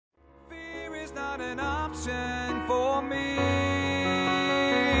It's not an option for me.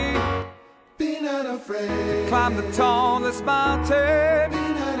 Be not afraid to climb the tallest mountain, be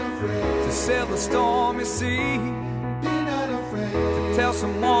not afraid to sail the stormy sea, be not afraid to tell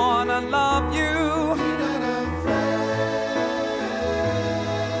someone I love you. be not afraid.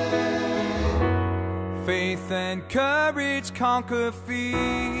 Faith and courage conquer fear.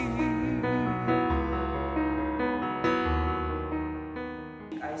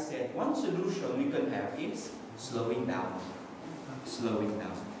 I said one solution we can have is slowing down. Slowing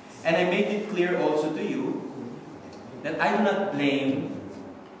down. And I made it clear also to you that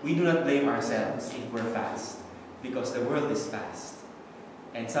we do not blame ourselves if we're fast, because the world is fast.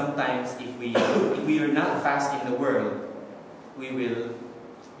 And sometimes if we are not fast in the world, we will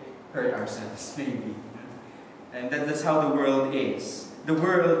hurt ourselves maybe. And that's how the world is. The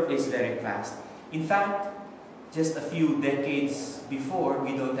world is very fast. In fact, just a few decades before,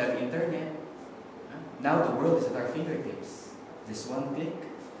 we don't have internet. Now the world is at our fingertips. Just one click.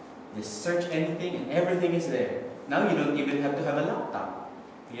 Just search anything and everything is there. Now you don't even have to have a laptop.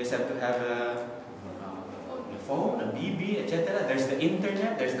 You just have to have a phone, a BB, etc. There's the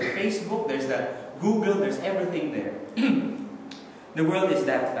internet, there's the Facebook, there's the Google, there's everything there. The world is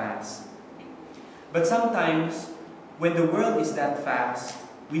that fast. But sometimes, when the world is that fast,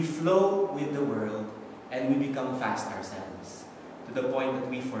 we flow with the world and we become fast ourselves. To the point that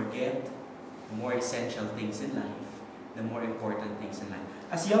we forget the more essential things in life, the more important things in life.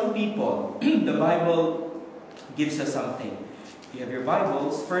 As young people, the Bible gives us something. If you have your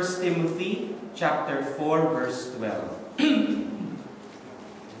Bibles, 1 Timothy chapter 4, verse 12.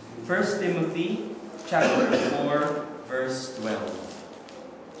 1 Timothy chapter 4, verse 12.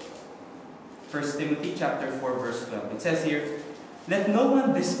 1 Timothy chapter 4, verse 12. It says here, "Let no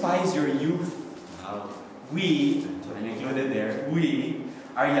one despise your youth." We, I'm included there, we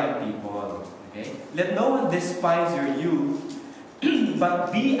are young people. Okay? "Let no one despise your youth,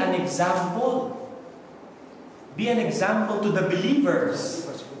 but be an example. Be an example to the believers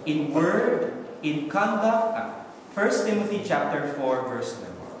in word, in conduct." 1 Timothy chapter 4, verse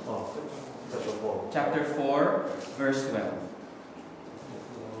 12. Chapter 4, verse 12.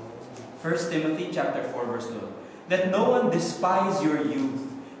 1 Timothy chapter 4, verse 12. "Let no one despise your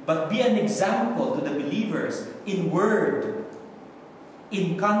youth, but be an example to the believers in word,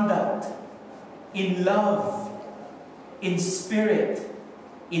 in conduct, in love, in spirit,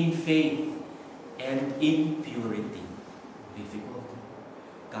 in faith, and in purity." Difficult.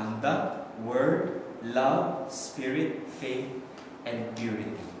 Conduct, word, love, spirit, faith, and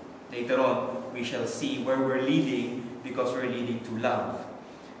purity. Later on, we shall see where we're leading, because we're leading to love.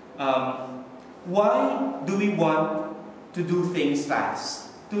 Why do we want to do things fast?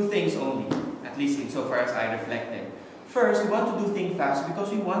 Two things only, at least insofar as I reflected. First, we want to do things fast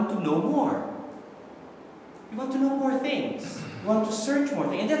because we want to know more. We want to know more things. We want to search more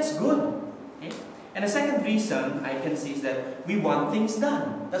things, and that's good. Okay? And the second reason I can see is that we want things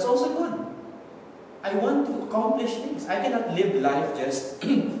done. That's also good. I want to accomplish things. I cannot live life just,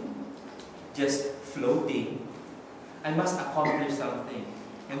 just floating. I must accomplish something.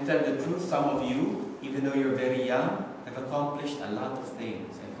 And tell the truth, some of you, even though you're very young, have accomplished a lot of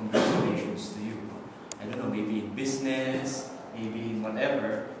things. And congratulations to you. I don't know, maybe in business, maybe in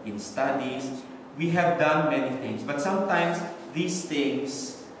whatever, in studies. We have done many things, but sometimes these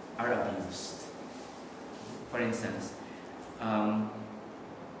things are abused. For instance,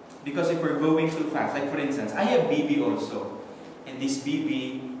 because if we're going too fast, like for instance, I have BB also, and this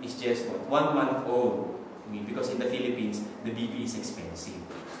BB is just what, 1 month old. I mean, because in the Philippines, the BB is expensive.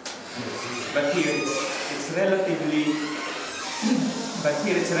 But here it's relatively,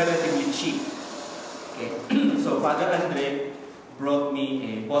 cheap. Okay, so Father Andre bought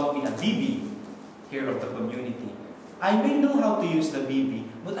me a BB here of the community. I may know how to use the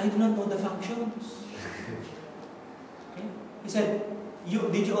BB, but I do not know the functions. Okay? He said,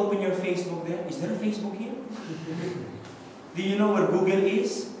 did you open your Facebook there? Is there a Facebook here? Do you know where Google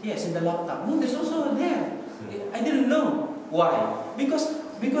is? Yes, in the laptop. No, there's also there. I didn't know. Why? Because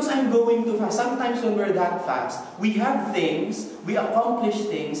I'm going too fast. Sometimes when we're that fast, we have things, we accomplish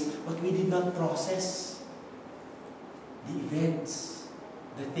things, but we did not process the events,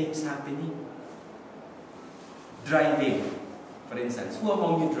 the things happening. Driving, for instance. Who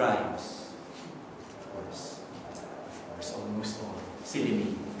among you drives? Of course, almost all. Silly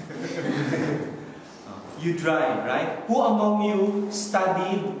me. You drive, right? Who among you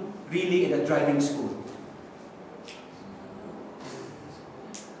studied really in a driving school?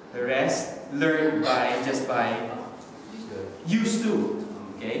 The rest learned just by used to.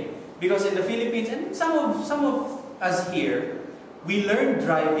 Okay? Because in the Philippines, and some of us here, We learned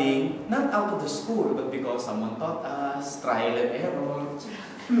driving not out of the school, but because someone taught us, trial and error.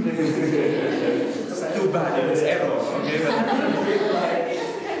 Too bad if it's error. Okay?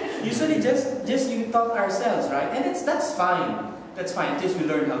 Usually just you taught ourselves, right? And that's fine. That's fine, at least we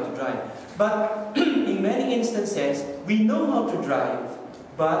learn how to drive. But in many instances, we know how to drive,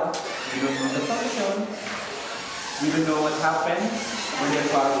 but we don't know the function. We don't know what happens when the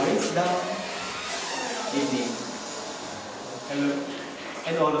car breaks down.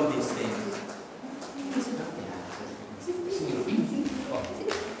 And all of these things.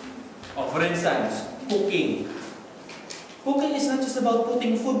 Oh, for instance, cooking. Cooking is not just about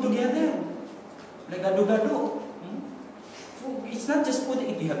putting food together. Like gado-gado. It's not just putting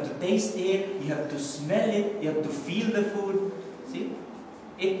it, you have to taste it, you have to smell it, you have to feel the food. See?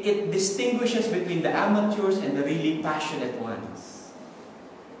 It distinguishes between the amateurs and the really passionate ones.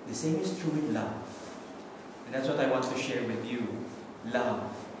 The same is true with love. And that's what I want to share with you. Love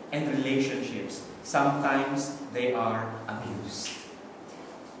and relationships. Sometimes they are abused.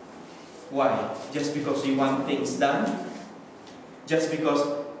 Why? Just because we want things done? Just because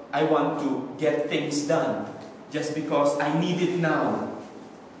I want to get things done? Just because I need it now?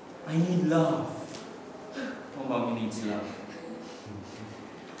 I need love. Oh, mommy needs love.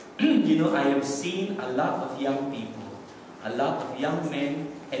 You know, I have seen a lot of young people, a lot of young men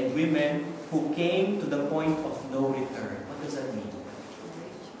and women who came to the point of no return. What does that mean?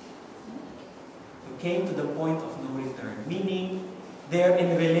 Who came to the point of no return, meaning they're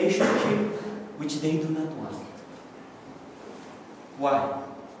in a relationship which they do not want. Why?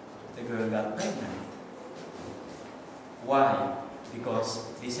 The girl got pregnant. Why? Because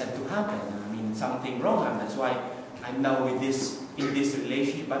this had to happen. I mean, something wrong happened. That's why I'm now in this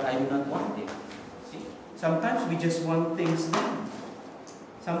relationship, but I do not want it. See? Sometimes we just want things done.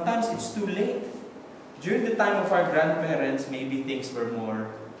 Sometimes it's too late. During the time of our grandparents, maybe things were more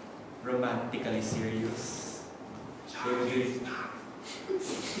romantically serious. They were good.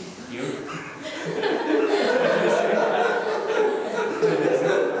 You?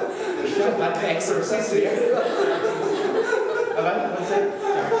 Not the exorcist here. What's it?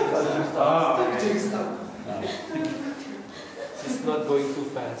 Oh, okay. It's not going too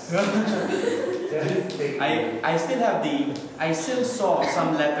fast. I still saw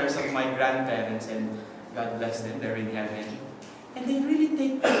some letters of my grandparents, and God bless them, they're in heaven. And they really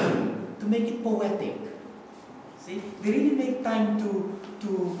take time to make it poetic. See? They really make time to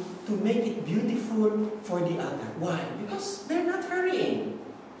make it beautiful for the other. Why? Because they're not hurrying.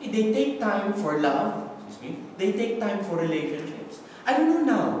 They take time for love. They take time for relationships. I don't know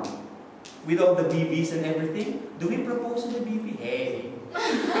now, with all the BBs and everything, do we propose to the BB? Hey,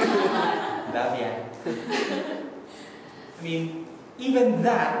 love ya. I mean, even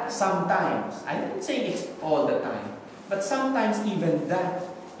that sometimes, I don't say it's all the time, but sometimes even that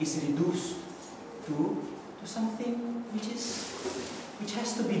is reduced to something which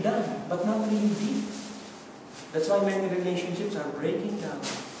has to be done, but not really deep. That's why many relationships are breaking down.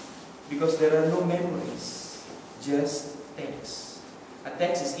 Because there are no memories, just text. A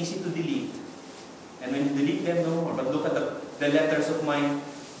text is easy to delete. And when you delete them, no more. But look at the letters of my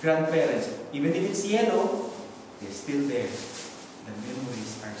grandparents. Even if it's yellow, they're still there. The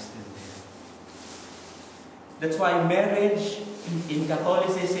memories are still there. That's why marriage in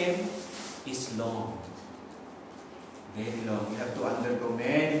Catholicism is long. Very long. You have to undergo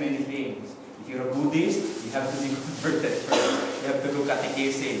many, many things. If you're a Buddhist, you have to be converted first. You have to do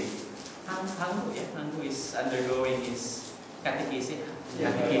catechism. Hangu is undergoing his catechism.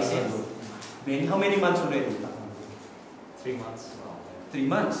 How many months already? 3 months. 3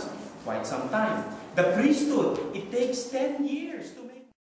 months. Quite some time. The priesthood, it takes 10 years to make